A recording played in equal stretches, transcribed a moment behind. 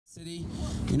city.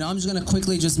 You know, I'm just gonna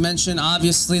quickly just mention,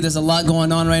 obviously there's a lot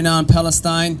going on right now in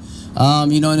Palestine.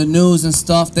 You know, in the news and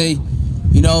stuff, the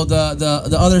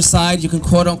other side, you can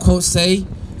quote unquote say,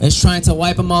 is trying to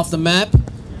wipe them off the map.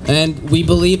 And we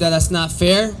believe that that's not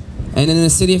fair. And in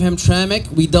the city of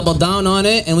Hamtramck, we double down on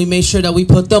it and we make sure that we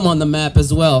put them on the map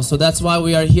as well. So that's why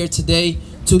we are here today,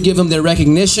 to give them their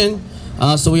recognition.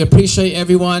 So we appreciate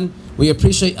everyone. We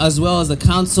appreciate as well as the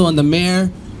council and the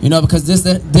mayor, you know, because this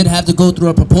did have to go through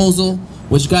a proposal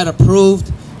which got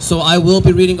approved. So I will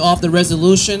be reading off the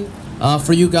resolution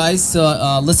for you guys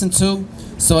to listen to.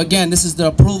 So again, this is the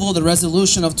approval, the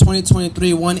resolution of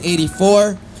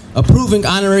 2023-184, approving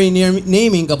honorary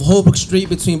naming of Holbrook Street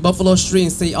between Buffalo Street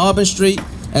and St. Albans Street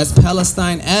as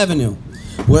Palestine Avenue.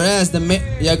 Whereas the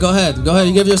mayor, yeah, go ahead,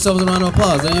 you give yourselves a round of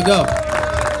applause, there you go.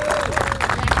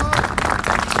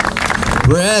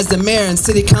 Whereas the mayor and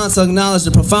city council acknowledge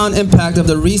the profound impact of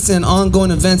the recent and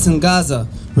ongoing events in Gaza,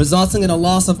 resulting in a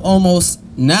loss of almost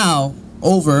now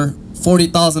over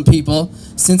 40,000 people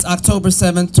since October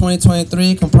 7,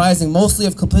 2023, comprising mostly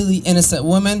of completely innocent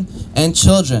women and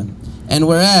children. And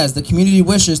whereas the community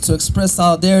wishes to express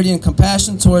solidarity and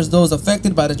compassion towards those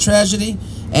affected by the tragedy,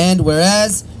 and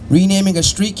whereas renaming a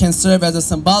street can serve as a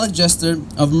symbolic gesture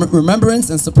of remembrance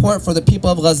and support for the people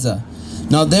of Gaza.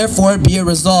 Now therefore be it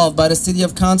resolved by the City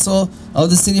of Council of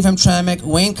the City of Hamtramck,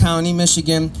 Wayne County,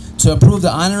 Michigan, to approve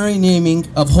the honorary naming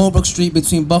of Holbrook Street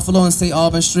between Buffalo and St.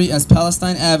 Albans Street as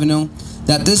Palestine Avenue,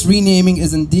 that this renaming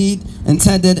is indeed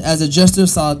intended as a gesture of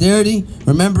solidarity,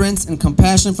 remembrance, and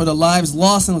compassion for the lives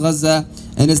lost in Gaza,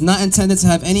 and is not intended to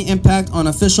have any impact on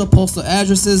official postal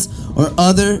addresses or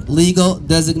other legal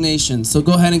designations. So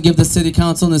go ahead and give the City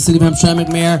Council and the City of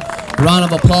Hamtramck Mayor a round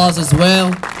of applause as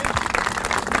well.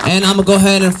 And I'm going to go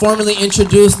ahead and formally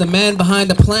introduce the man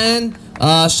behind the plan.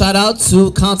 Shout out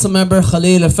to Council Member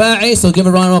Khalil Rafai. So give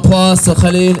a round of applause to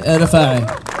Khalil Rafai.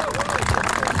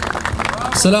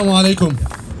 Assalamu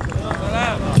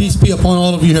alaikum. Peace be upon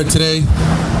all of you here today.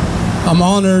 I'm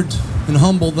honored and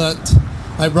humbled that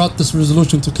I brought this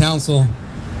resolution to council.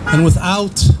 And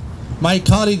without my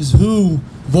colleagues who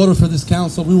voted for this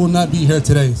council, we will not be here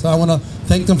today. So I want to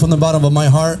thank them from the bottom of my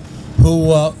heart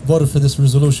who voted for this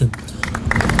resolution.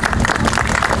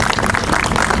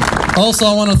 Also,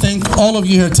 I want to thank all of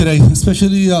you here today,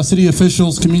 especially city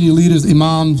officials, community leaders,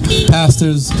 imams,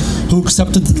 pastors, who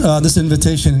accepted this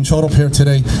invitation and showed up here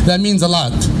today. That means a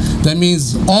lot. That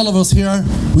means all of us here,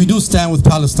 we do stand with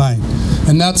Palestine.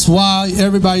 And that's why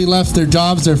everybody left their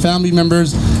jobs, their family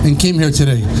members, and came here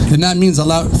today. And that means a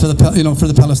lot for the, for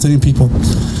the Palestinian people.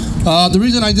 The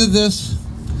reason I did this,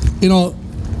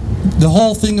 the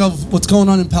whole thing of what's going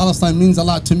on in Palestine means a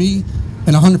lot to me,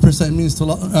 and 100% means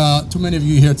to many of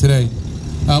you here today.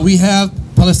 We have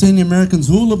Palestinian Americans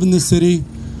who live in this city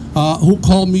who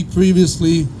called me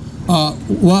previously,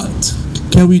 what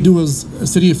can we do as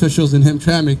city officials in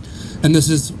Hamtramck, and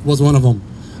this was one of them.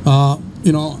 I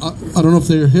don't know if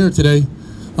they're here today,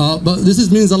 but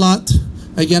this means a lot.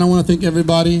 Again, I want to thank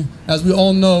everybody. As we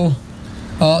all know,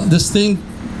 this thing,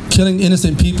 killing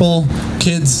innocent people,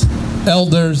 kids,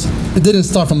 elders, it didn't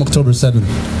start from October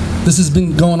 7th. This has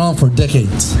been going on for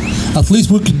decades. At least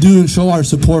we could do and show our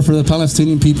support for the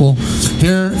Palestinian people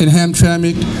here in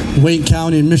Hamtramck, Wayne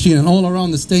County, in Michigan, and all around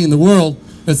the state and the world.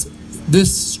 It's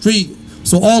this street,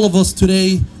 so all of us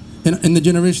today and the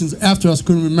generations after us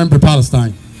can remember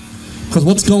Palestine. Because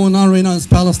what's going on right now in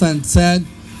Palestine is sad.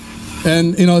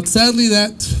 And it's sadly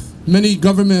that many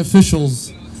government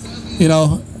officials,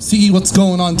 see what's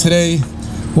going on today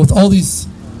with all these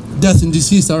deaths and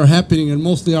deceased that are happening, and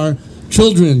mostly our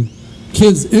children,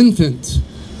 kids, infants,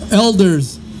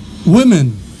 elders,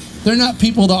 women. They're not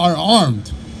people that are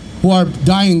armed, who are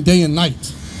dying day and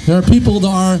night. There are people that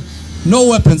are no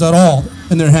weapons at all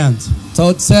in their hands. So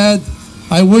it's sad.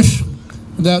 I wish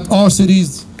that our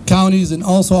cities, counties, and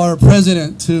also our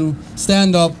president to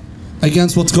stand up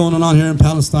against what's going on here in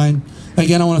Palestine.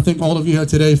 Again, I want to thank all of you here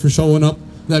today for showing up.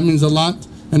 That means a lot.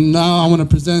 And now I want to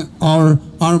present our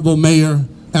Honorable Mayor,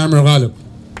 Amr Ghalib.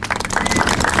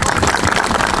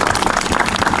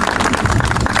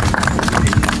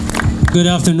 Good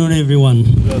afternoon, everyone.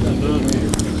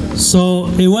 So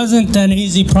it wasn't an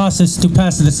easy process to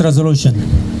pass this resolution.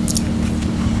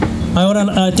 I want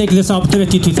to take this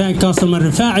opportunity to thank Councilman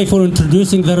Rafai for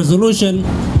introducing the resolution,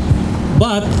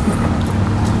 but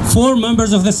 4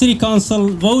 members of the City Council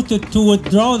voted to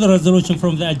withdraw the resolution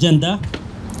from the agenda,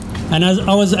 and as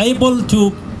I was able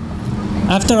to,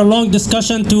 after a long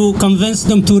discussion, to convince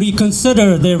them to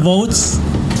reconsider their votes,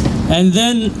 and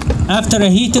then after a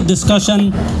heated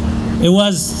discussion, it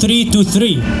was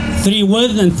 3-3, 3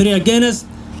 with and 3 against,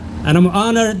 and I'm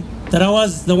honored that I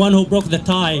was the one who broke the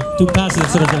tie to pass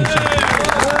this resolution.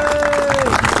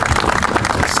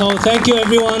 So thank you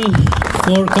everyone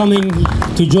for coming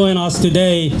to join us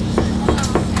today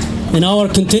in our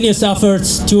continuous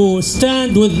efforts to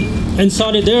stand in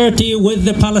solidarity with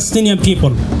the Palestinian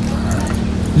people.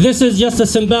 This is just a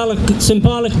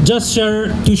symbolic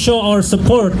gesture to show our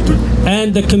support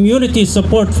and the community's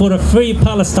support for a free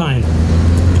Palestine.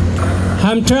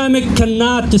 Hamtramck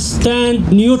cannot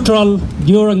stand neutral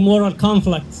during moral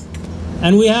conflicts,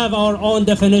 and we have our own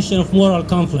definition of moral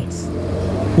conflicts.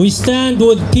 We stand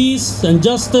with peace and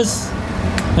justice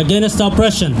against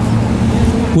oppression.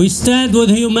 We stand with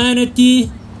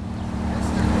humanity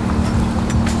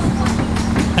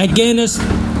against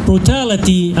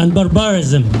brutality and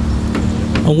barbarism.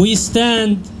 And we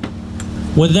stand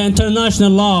with the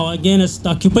international law against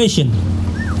occupation.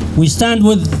 We stand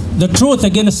with the truth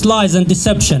against lies and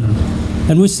deception.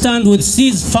 And we stand with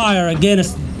ceasefire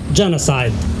against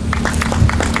genocide.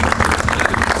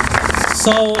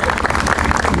 So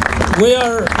we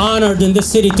are honored in this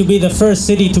city to be the first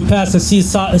city to pass a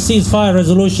ceasefire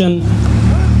resolution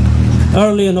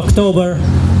early in October.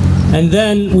 And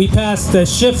then we passed the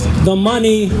Shift the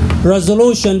Money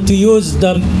resolution to use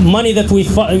the money that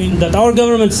our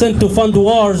government sent to fund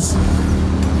wars,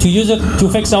 to use it to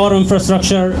fix our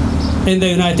infrastructure in the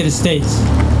United States.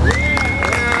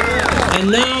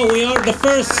 And now we are the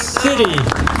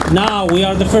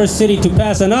first city to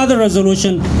pass another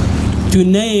resolution to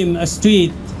name a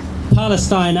street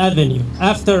Palestine Avenue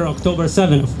after October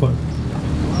 7th, of course.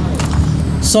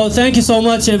 So thank you so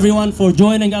much everyone for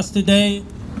joining us today.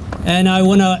 And I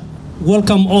want to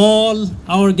welcome all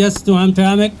our guests to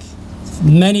Hamtramck,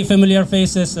 many familiar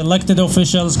faces, elected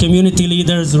officials, community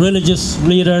leaders, religious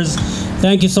leaders.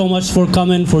 Thank you so much for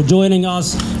coming, for joining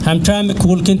us. Hamtramck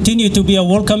will continue to be a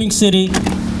welcoming city,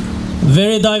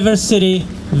 very diverse city,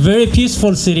 very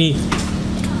peaceful city,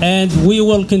 and we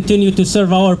will continue to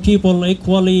serve our people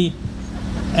equally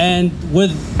and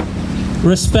with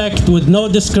respect, with no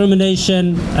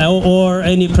discrimination or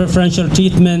any preferential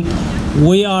treatment.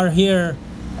 We are here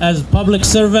as public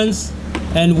servants,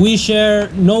 and we share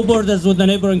no borders with the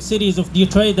neighboring cities of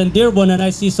Detroit and Dearborn, and I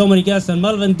see so many guests, and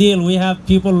Melvindale, we have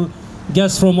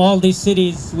guests from all these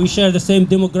cities. We share the same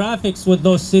demographics with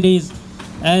those cities,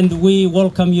 and we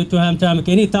welcome you to Hamtramck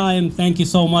anytime. Thank you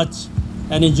so much,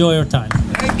 and enjoy your time.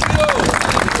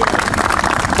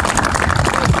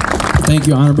 Thank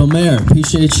you, Honorable Mayor.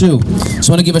 Appreciate you. Just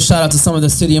want to give a shout out to some of the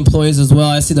city employees as well.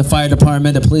 I see the fire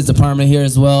department, the police department here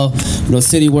as well. You know,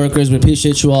 city workers, we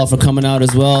appreciate you all for coming out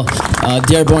as well.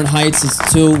 Dearborn Heights is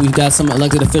too. We've got some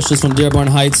elected officials from Dearborn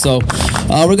Heights. So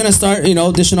we're going to start,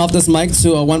 dishing off this mic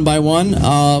to one by one.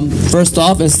 First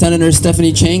off, is Senator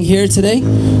Stephanie Chang here today?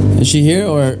 Is she here?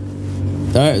 Or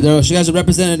she has a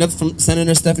representative from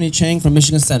Senator Stephanie Chang from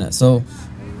Michigan Senate. So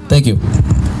thank you.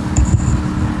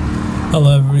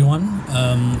 Hello everyone.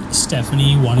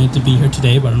 Stephanie wanted to be here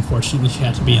today, but unfortunately she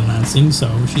had to be in Lansing, so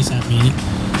she sent me.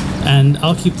 And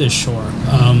I'll keep this short.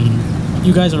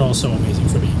 You guys are all so amazing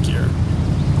for being here.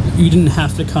 You didn't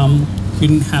have to come, you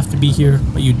didn't have to be here,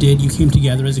 but you did. You came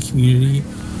together as a community,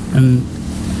 and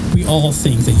we all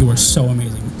think that you are so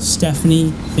amazing.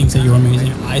 Stephanie thinks that you're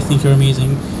amazing. I think you're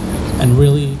amazing. And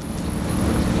really,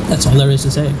 that's all there is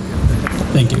to say.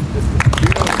 Thank you.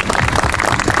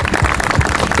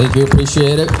 Thank you,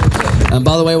 appreciate it. And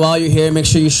by the way, while you're here, make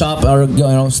sure you shop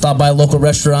or stop by local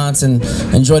restaurants and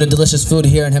enjoy the delicious food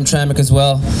here in Hamtramck as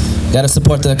well. Got to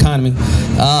support the economy.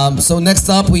 So next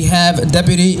up, we have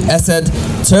Deputy Esed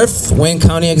Turf, Wayne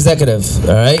County Executive.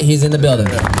 All right, he's in the building.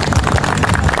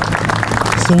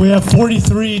 So we have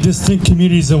 43 distinct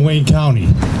communities in Wayne County,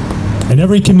 and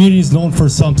every community is known for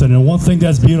something. And one thing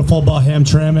that's beautiful about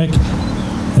Hamtramck,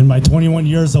 in my 21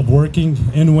 years of working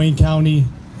in Wayne County,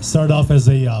 started off as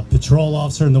a patrol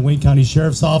officer in the Wayne County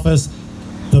Sheriff's Office.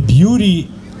 The beauty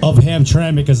of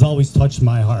Hamtramck has always touched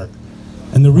my heart.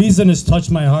 And the reason it's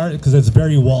touched my heart is because it's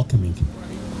very welcoming.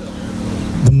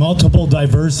 The multiple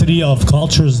diversity of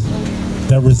cultures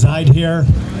that reside here,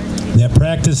 that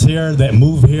practice here, that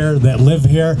move here, that live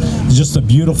here, is just a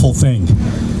beautiful thing.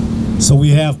 So we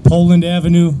have Poland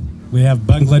Avenue, we have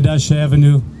Bangladesh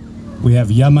Avenue, we have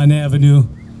Yemen Avenue,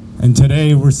 and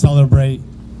today we're celebrating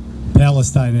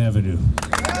Palestine Avenue.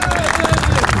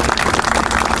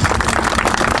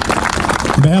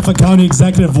 On behalf of County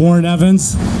Executive Warren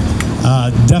Evans,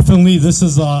 definitely this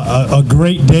is a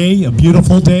great day, a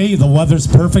beautiful day. The weather's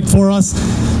perfect for us.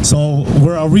 So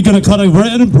are we going to cut a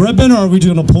ribbon, or are we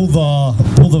going to pull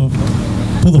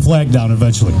the flag down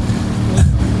eventually?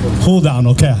 Pull down,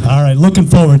 okay. All right, looking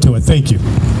forward to it. Thank you.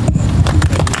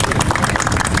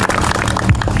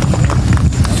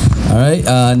 All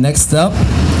right, next up,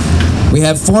 we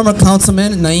have former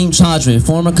Councilman Naeem Chaudhry.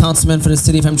 Former Councilman for the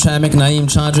City of Hamtramck, Naeem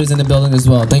Chaudhry is in the building as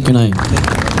well. Thank you, Naeem.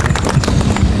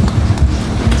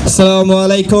 Assalamu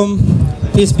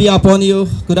alaikum. Peace be upon you.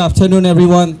 Good afternoon,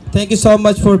 everyone. Thank you so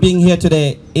much for being here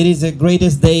today. It is the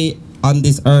greatest day on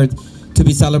this earth to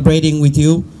be celebrating with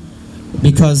you,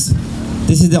 because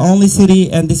this is the only city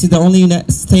and this is the only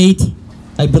state,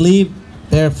 I believe,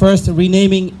 they're first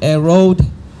renaming a road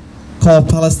called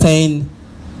Palestine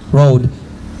Road,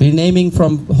 renaming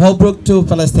from Holbrook to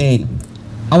Palestine.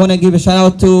 I want to give a shout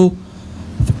out to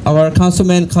our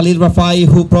Councilman Khalil Rafai,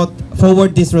 who brought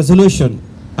forward this resolution.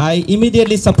 I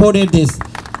immediately supported this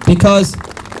because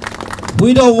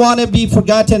we don't want to be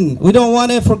forgotten. We don't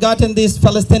want to forgotten these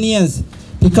Palestinians,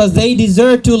 because they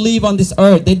deserve to live on this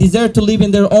earth. They deserve to live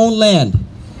in their own land.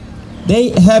 They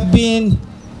have been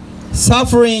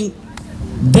suffering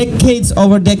decades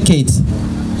over decades.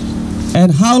 And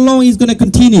how long is going to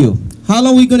continue? How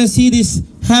long are we going to see this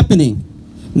happening?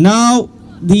 Now,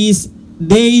 these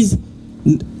days,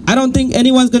 I don't think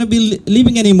anyone's going to be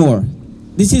living anymore.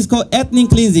 This is called ethnic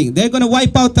cleansing. They're going to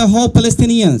wipe out the whole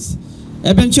Palestinians.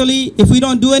 Eventually, if we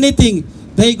don't do anything,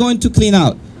 they're going to clean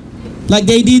out, like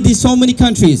they did in so many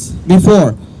countries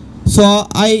before. So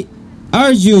I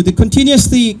urge you to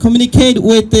continuously communicate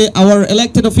with our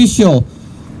elected official,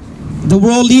 the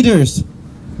world leaders,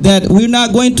 that we're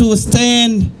not going to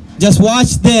stand, just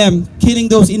watch them killing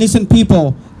those innocent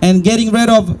people and getting rid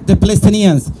of the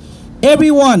Palestinians.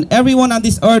 Everyone on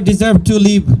this earth deserves to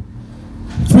live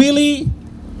freely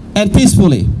and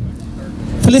peacefully.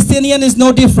 Palestinian is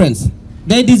no difference.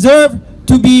 They deserve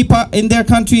to be in their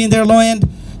country, in their land,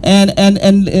 and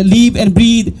live and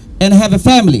breathe and have a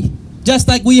family, just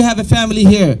like we have a family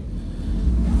here.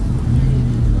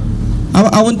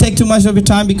 I won't take too much of your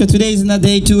time, because today is not a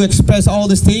day to express all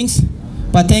these things.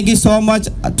 But thank you so much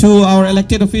to our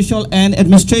elected official and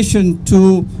administration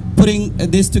to putting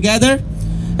this together.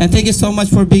 And thank you so much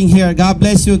for being here. God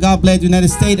bless you, God bless the United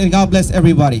States, and God bless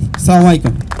everybody. Assalamu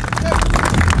alaikum.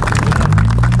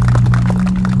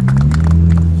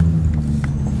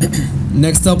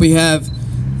 Next up, we have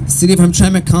City of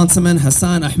Hamtramck Councilman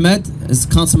Hassan Ahmed. Is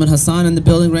Councilman Hassan in the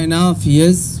building right now? If he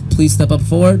is, please step up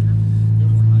forward.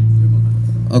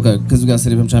 Okay, because we got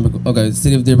City of Hamtramck. Okay,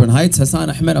 City of Dearborn Heights. Hassan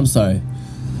Ahmed, I'm sorry.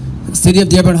 City of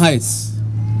Dearborn Heights.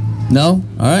 No?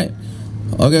 All right.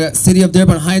 Okay, City of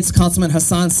Dearborn Heights, Councilman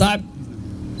Hassan Saab.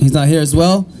 He's not here as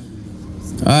well.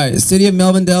 All right, City of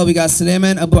Melvindale, we got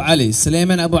Suleiman Abu Ali.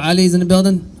 Suleiman Abu Ali is in the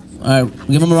building. All right,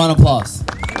 give him a round of applause.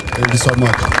 Thank you so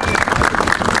much.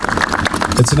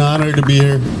 It's an honor to be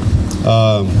here.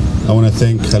 I want to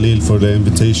thank Khalil for the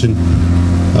invitation.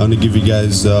 I want to give you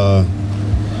guys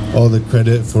all the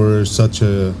credit for such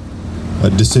a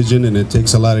decision, and it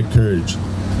takes a lot of courage.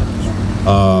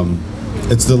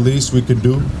 It's the least we could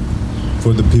do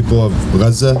for the people of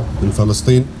Gaza and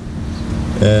Palestine.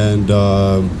 And,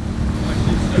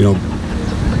 you know,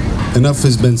 enough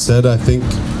has been said, I think.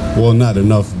 Well, not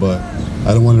enough, but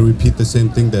I don't want to repeat the same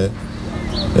thing that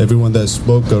everyone that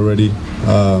spoke already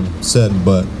said,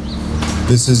 but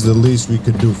this is the least we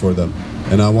could do for them.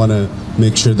 And I want to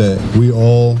make sure that we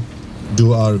all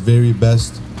do our very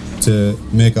best to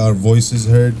make our voices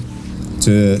heard,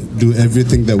 to do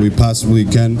everything that we possibly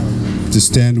can to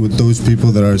stand with those people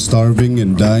that are starving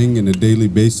and dying on a daily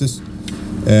basis.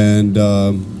 And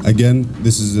again,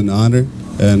 this is an honor,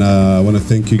 and I want to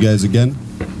thank you guys again.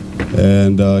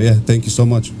 And yeah, thank you so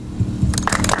much.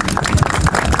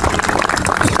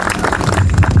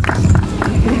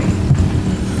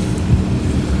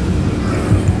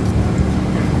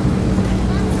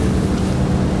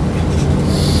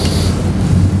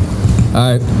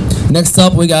 All right. Next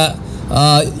up, we got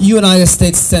United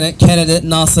States Senate candidate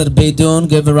Nasser Beydoun.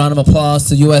 Give a round of applause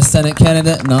to U.S. Senate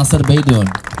candidate Nasser Beydoun.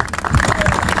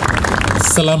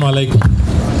 Assalamu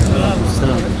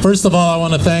alaikum. First of all, I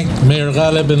want to thank Mayor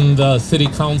Ghalib and the City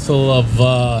Council of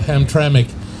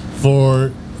Hamtramck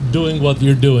for doing what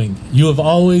you're doing. You have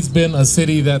always been a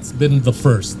city that's been the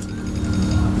first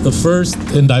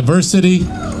in diversity,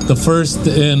 the first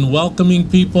in welcoming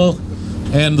people,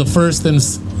 and the first in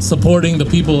supporting the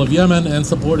people of Yemen and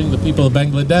supporting the people of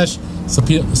Bangladesh,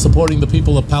 supporting the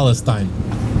people of Palestine.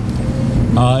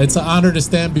 It's an honor to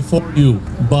stand before you,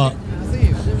 but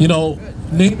you know,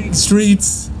 naming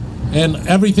streets and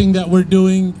everything that we're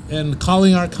doing and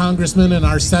calling our congressmen and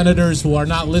our senators who are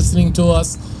not listening to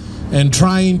us and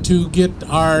trying to get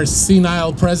our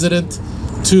senile president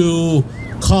to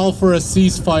call for a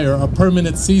ceasefire, a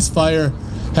permanent ceasefire,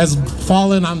 has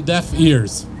fallen on deaf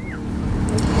ears.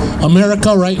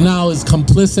 America right now is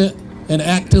complicit and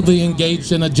actively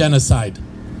engaged in a genocide.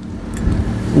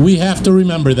 We have to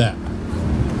remember that.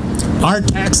 Our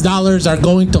tax dollars are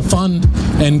going to fund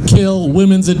and kill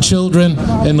women and children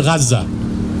in Gaza.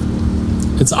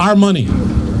 It's our money.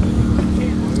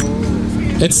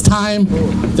 It's time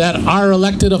that our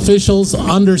elected officials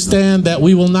understand that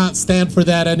we will not stand for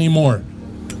that anymore.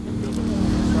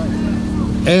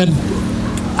 And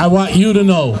I want you to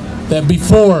know that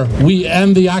before we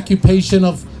end the occupation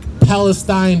of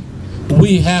Palestine,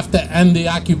 we have to end the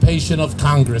occupation of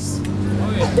Congress.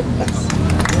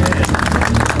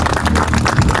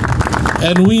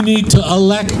 And we need to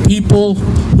elect people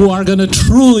who are going to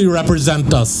truly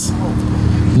represent us,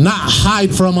 not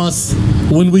hide from us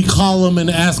when we call them and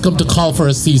ask them to call for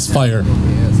a ceasefire.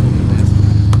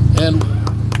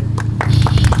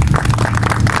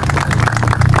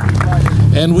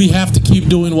 And we have to keep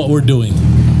doing what we're doing.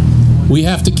 We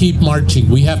have to keep marching.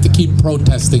 We have to keep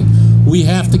protesting. We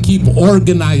have to keep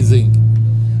organizing,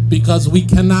 because we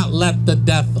cannot let the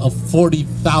death of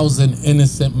 40,000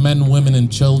 innocent men, women, and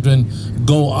children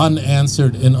go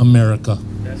unanswered in America.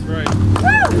 That's right.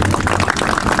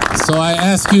 So I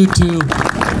ask you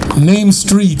to name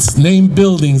streets, name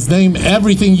buildings, name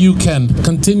everything you can.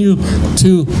 Continue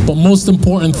to, but most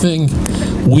important thing,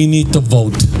 we need to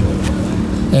vote.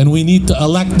 And we need to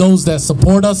elect those that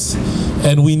support us,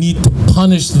 and we need to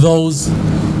punish those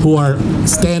who are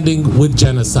standing with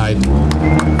genocide.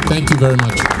 Thank you very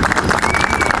much.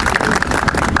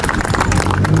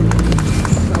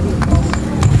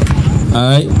 All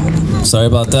right, sorry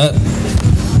about that.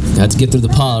 Had to get through the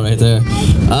pile right there.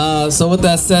 So with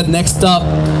that said, next up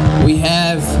we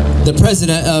have the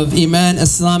president of Iman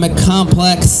Islamic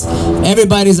Complex,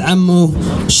 everybody's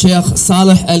Ammu, Sheikh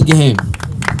Saleh Al-Gahem.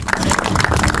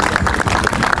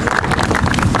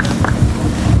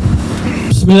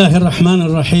 بسم الله الرحمن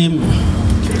الرحيم.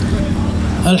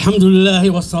 الحمد لله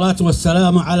والصلاة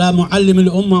والسلام على معلم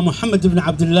الأمة محمد بن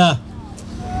عبد الله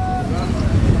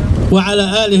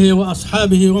وعلى آله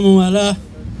وأصحابه ومن والاه.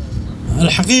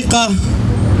 الحقيقة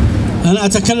أنا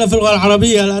أتكلم في اللغة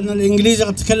العربية لأن الإنجليزي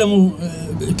أتكلم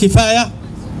كفاية،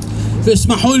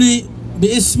 فاسمحوا لي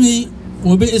باسمي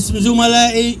وباسم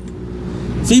زملائي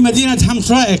في مدينة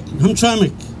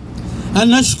هامترامك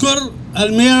أن نشكر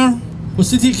المير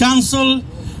والسيتي كونسل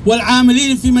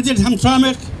والعاملين في مدينة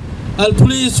هامترامك،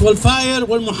 البوليس والفاير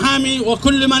والمحامي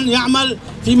وكل من يعمل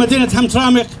في مدينة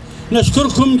هامترامك.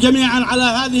 نشكركم جميعا على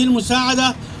هذه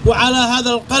المساعدة وعلى هذا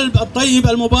القلب الطيب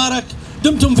المبارك.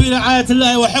 دمتم في رعاية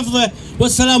الله وحفظه،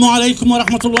 والسلام عليكم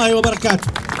ورحمة الله وبركاته.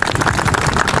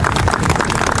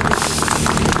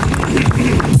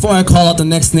 Before I call out the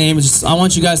next name, I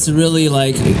want you guys to really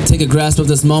take a grasp of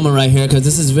this moment right here, because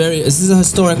this is a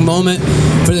historic moment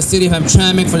for the city of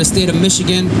Hamtramck, for the state of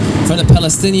Michigan, for the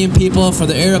Palestinian people, for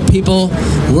the Arab people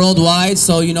worldwide.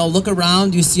 So look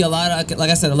around, you see a lot of,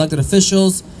 like I said, elected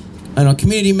officials,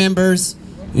 community members.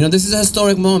 This is a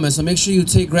historic moment, so make sure you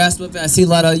take grasp of it. I see a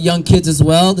lot of young kids as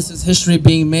well. This is history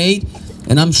being made,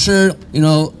 and I'm sure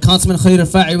Councilman Khalil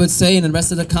Rafa'i would say, and the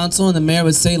rest of the council and the mayor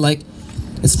would say,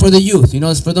 it's for the youth,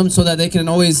 it's for them so that they can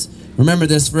always remember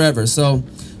this forever. So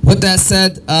with that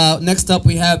said, next up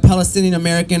we have Palestinian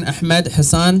American Ahmed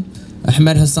Hassan.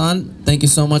 Ahmed Hassan, thank you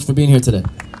so much for being here today.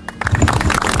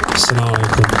 Assalamu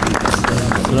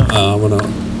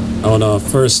alaikum. I want to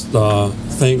first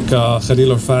thank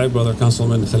Khalil Rafa'i, Brother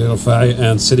Councilman Khalil Rafa'i,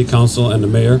 and City Council and the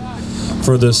Mayor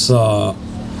for this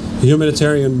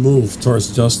humanitarian move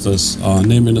towards justice,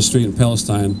 naming the street in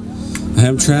Palestine.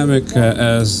 Hamtramck,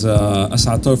 as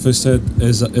Asad Torfi said,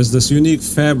 is this unique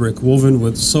fabric woven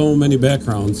with so many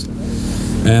backgrounds.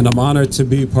 And I'm honored to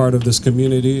be part of this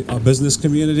community, a business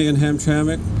community in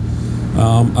Hamtramck.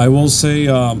 I will say,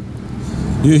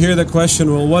 you hear the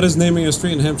question, well, what is naming a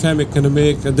street in Hamtramck going to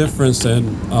make a difference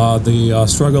in the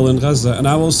struggle in Gaza? And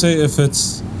I will say, if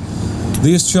it's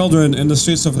these children in the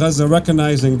streets of Gaza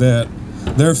recognizing that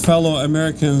their fellow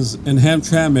Americans in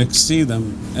Hamtramck see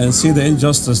them and see the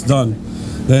injustice done,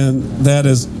 then that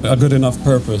is a good enough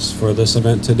purpose for this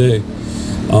event today.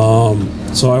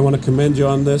 So I want to commend you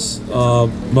on this,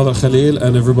 Brother Khalil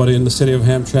and everybody in the city of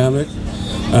Hamtramck.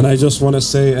 And I just want to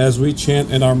say, as we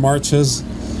chant in our marches,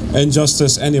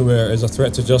 injustice anywhere is a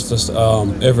threat to justice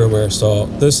everywhere. So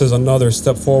this is another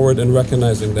step forward in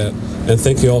recognizing that. And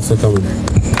thank you all for coming.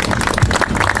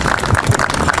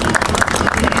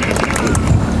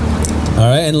 All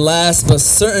right, and last but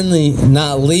certainly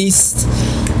not least,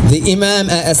 the Imam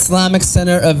at Islamic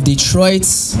Center of Detroit,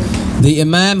 the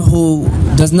Imam who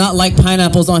does not like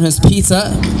pineapples on his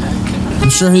pizza.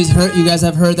 I'm sure you guys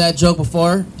have heard that joke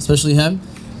before, especially him.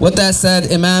 With that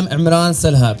said, Imam Imran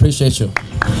Salha, appreciate you.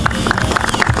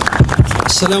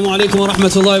 Assalamu alaikum wa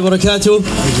rahmatullahi wa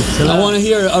barakatuh. I want to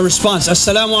hear a response.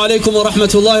 Assalamu alaikum wa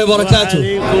rahmatullahi wa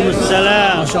barakatuh.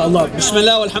 MashaAllah.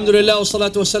 Bismillah, alhamdulillah, wa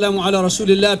salatu wa salamu ala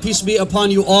rasulillah. Peace be upon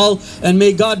you all, and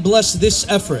may God bless this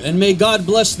effort, and may God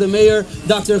bless the mayor,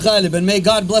 Dr. Ghalib, and may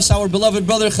God bless our beloved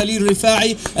brother Khalil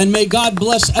Rifa'i, and may God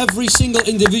bless every single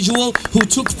individual who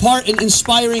took part in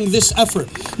inspiring this effort.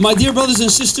 My dear brothers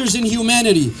and sisters in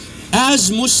humanity,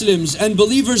 as Muslims and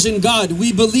believers in God,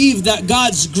 we believe that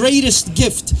God's greatest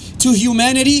gift to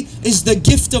humanity is the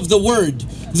gift of the Word.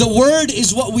 The Word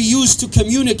is what we use to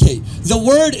communicate. The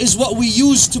Word is what we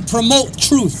use to promote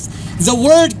truth. The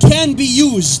Word can be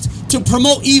used to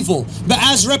promote evil, but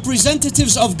as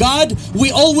representatives of God,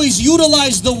 we always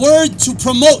utilize the Word to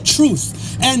promote truth.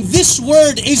 And this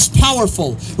word is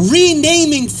powerful.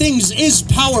 Renaming things is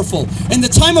powerful. In the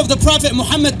time of the Prophet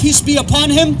Muhammad, peace be upon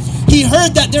him, he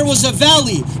heard that there was a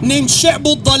valley named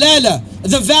Sha'bul Dalala,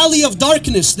 the Valley of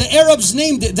Darkness. The Arabs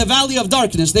named it the Valley of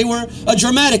Darkness. They were a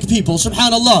Germanic people,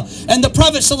 subhanallah. And the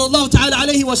Prophet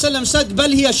ﷺ said, Bal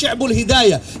hiya Sha'bul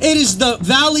Hidayah. It is the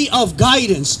Valley of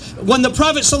Guidance. When the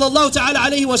Prophet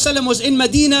ﷺ was in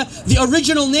Medina, the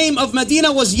original name of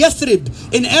Medina was Yathrib.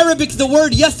 In Arabic, the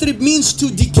word Yathrib means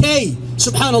to decay,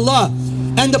 subhanallah.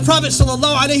 And the Prophet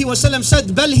ﷺ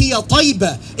said, Bal hiya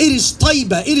Tayba. It is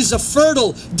Tayba. It is a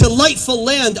fertile, delightful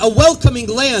land, a welcoming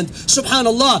land,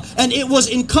 subhanallah. And it was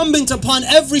incumbent upon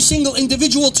every single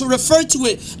individual to refer to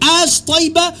it as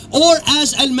Tayba or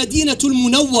as Al-Madinatul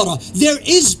Munawwara. There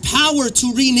is power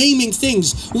to renaming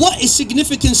things. What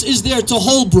significance is there to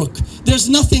Holbrook? There's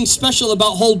nothing special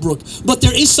about Holbrook, but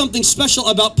there is something special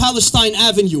about Palestine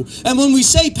Avenue. And when we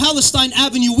say Palestine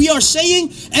Avenue, we are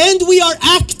saying and we are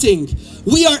acting.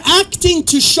 We are acting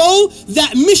to show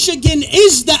that Michigan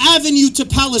is the avenue to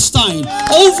Palestine.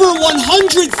 Over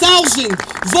 100,000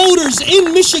 voters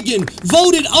in Michigan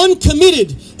voted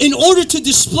uncommitted in order to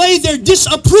display their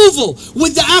disapproval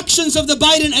with the actions of the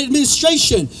Biden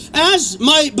administration. As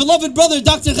my beloved brother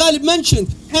Dr. Ghalib mentioned,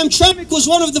 Hamtramck was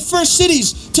one of the first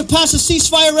cities to pass a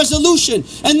ceasefire resolution,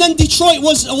 and then Detroit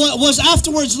was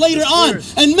afterwards later on,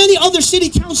 and many other city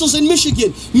councils in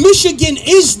Michigan. Michigan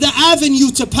is the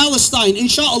avenue to Palestine,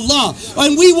 inshallah,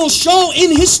 and we will show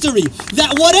in history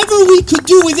that whatever we could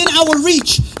do within our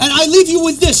reach. And I leave you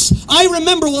with this. I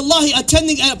remember, wallahi,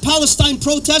 attending a Palestine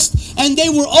protest, and they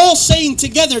were all saying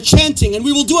together, chanting, and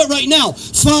we will do it right now,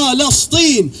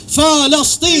 Palestine,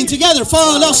 Palestine, together,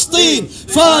 Palestine,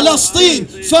 Palestine,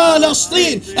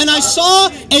 Palestine. And I saw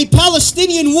a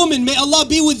Palestinian woman, may Allah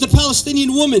be with the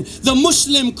Palestinian woman, the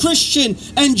Muslim, Christian,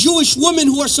 and Jewish women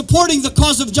who are supporting the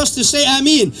cause of justice, say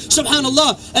Ameen,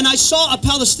 subhanallah. And I saw a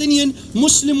Palestinian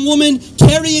Muslim woman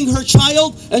carrying her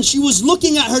child, and she was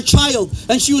looking at her child,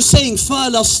 and she was saying,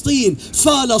 Palestine,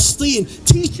 Palestine,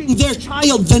 teaching their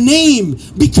child the name,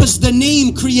 because the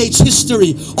name creates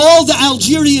history. All the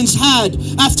Algerians had,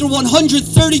 after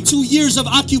 132 years of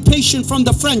occupation from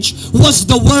the French, was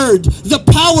the word, the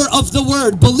power of the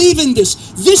word. Believe in this.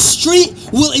 This street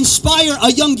will inspire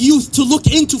a young youth to look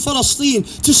into Palestine,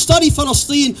 to study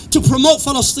Palestine, to promote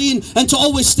Palestine, and to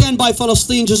always stand by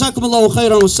Palestine. Jazakumullahu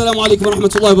khairan. Wassalamu alaikum wa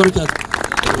rahmatullahi wa barakatuh.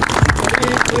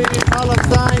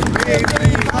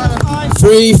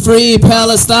 Free, free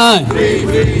Palestine. Free,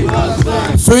 free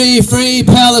Palestine. Free, free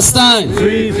Palestine.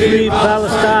 Free, free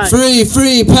Palestine. Free,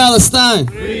 free Palestine.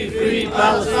 Free, free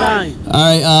Palestine. All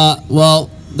right, well,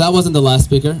 that wasn't the last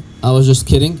speaker. I was just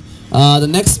kidding. The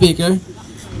next speaker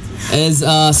is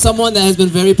someone that has been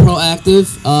very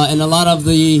proactive in a lot of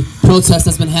the protests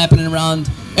that's been happening around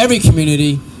every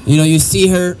community. You know, you see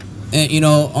her, you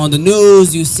know, on the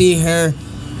news. You see her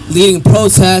leading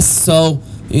protests. So,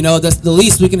 you know, that's the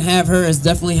least we can have her is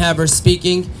definitely have her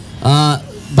speaking.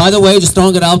 By the way, just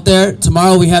throwing it out there,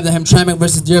 tomorrow we have the Hamtramck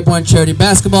versus Dearborn charity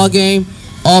basketball game.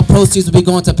 All proceeds will be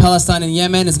going to Palestine and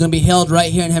Yemen. It's going to be held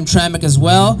right here in Hamtramck as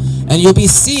well. And you'll be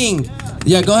seeing,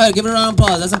 yeah, go ahead, give it a round of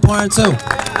applause. That's important too.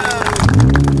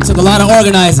 It took a lot of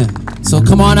organizing. So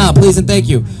come on out, please and thank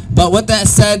you. But with that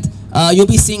said, you'll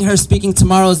be seeing her speaking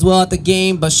tomorrow as well at the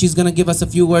game, but she's going to give us a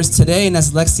few words today, and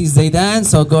that's Lexi Zaydan.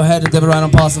 So go ahead and give it a round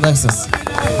of applause to Alexis.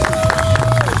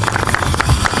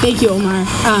 Thank you, Omar.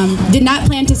 Did not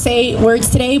plan to say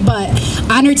words today, but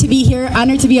honored to be here,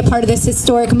 honored to be a part of this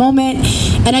historic moment.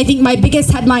 And I think my biggest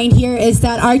headline here is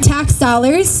that our tax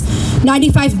dollars,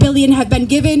 $95 billion, have been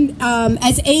given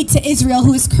as aid to Israel,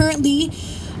 who is currently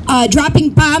dropping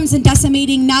bombs and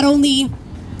decimating not only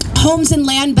homes and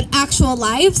land, but actual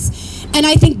lives. And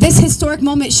I think this historic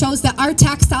moment shows that our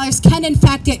tax dollars can in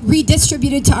fact get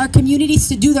redistributed to our communities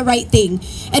to do the right thing.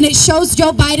 And it shows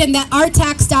Joe Biden that our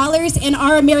tax dollars and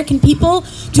our American people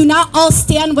do not all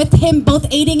stand with him, both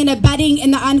aiding and abetting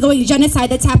in the ongoing genocide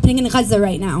that's happening in Gaza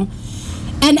right now.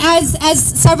 And as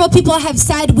several people have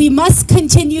said, we must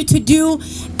continue to do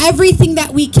everything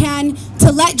that we can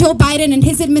to let Joe Biden and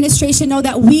his administration know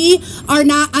that we are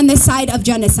not on the side of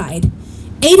genocide.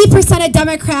 80% of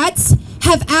Democrats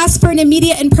have asked for an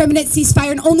immediate and permanent ceasefire,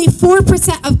 and only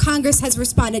 4% of Congress has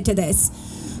responded to this.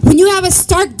 When you have a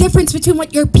stark difference between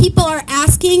what your people are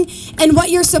asking and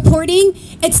what you're supporting,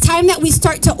 it's time that we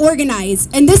start to organize.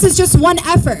 And this is just one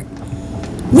effort.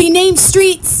 We name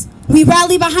streets, we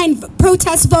rally behind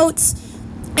protest votes,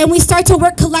 and we start to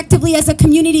work collectively as a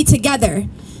community together.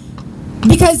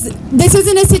 Because this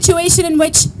isn't a situation in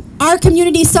which our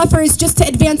community suffers just to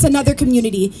advance another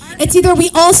community. It's either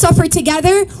we all suffer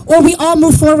together or we all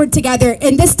move forward together.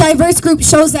 And this diverse group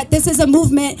shows that this is a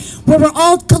movement where we're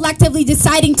all collectively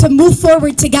deciding to move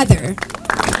forward together.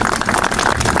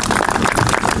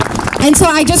 And so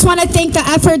I just want to thank the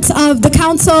efforts of the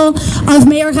Council, of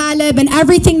Mayor Ghalib, and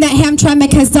everything that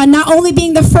Hamtramck has done, not only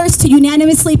being the first to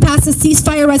unanimously pass a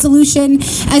ceasefire resolution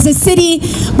as a city,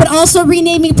 but also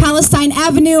renaming Palestine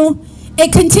Avenue.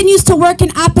 It continues to work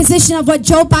in opposition of what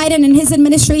Joe Biden and his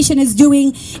administration is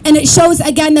doing, and it shows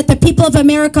again that the people of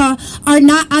America are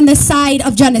not on the side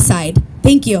of genocide.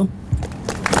 Thank you.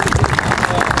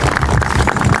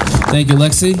 Thank you,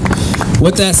 Lexi.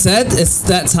 With that said, it's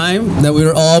that time that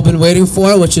we've all been waiting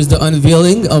for, which is the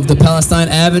unveiling of the Palestine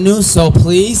Avenue. So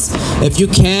please, if you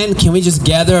can we just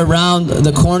gather around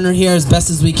the corner here as best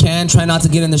as we can? Try not to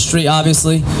get in the street,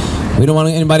 obviously. We don't want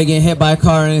anybody getting hit by a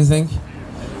car or anything.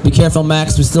 Be careful,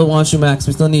 Max. We still want you, Max.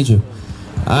 We still need you.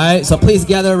 All right, so please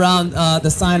gather around the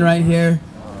sign right here,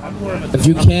 if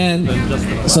you can,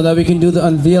 so that we can do the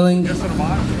unveiling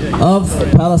of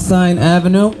Palestine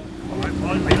Avenue.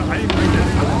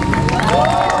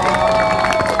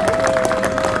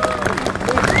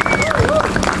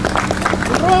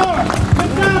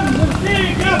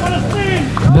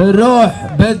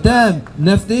 بالروح بالدم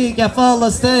نفديك يا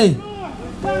فلسطين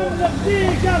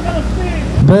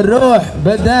بالروح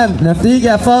بالدم نفديك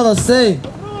يا فلسطين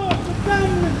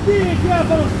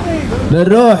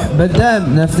بالروح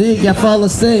بالدم نفديك يا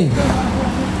فلسطين.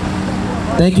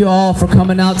 Thank you all for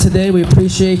coming out today. We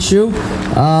appreciate you.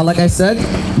 Like I said,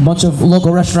 a bunch of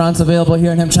local restaurants available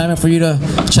here in Hamtramck for you to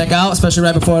check out, especially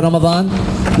right before Ramadan.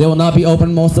 They will not be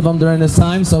open, most of them, during this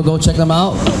time, so go check them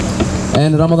out.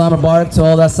 And Ramadan Mubarak to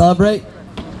all that celebrate.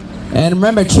 And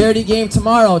remember, charity game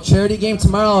tomorrow. Charity game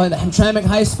tomorrow at Hamtramck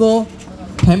High School.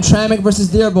 Hamtramck versus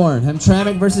Dearborn.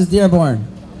 Hamtramck versus Dearborn.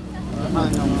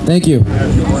 Thank you.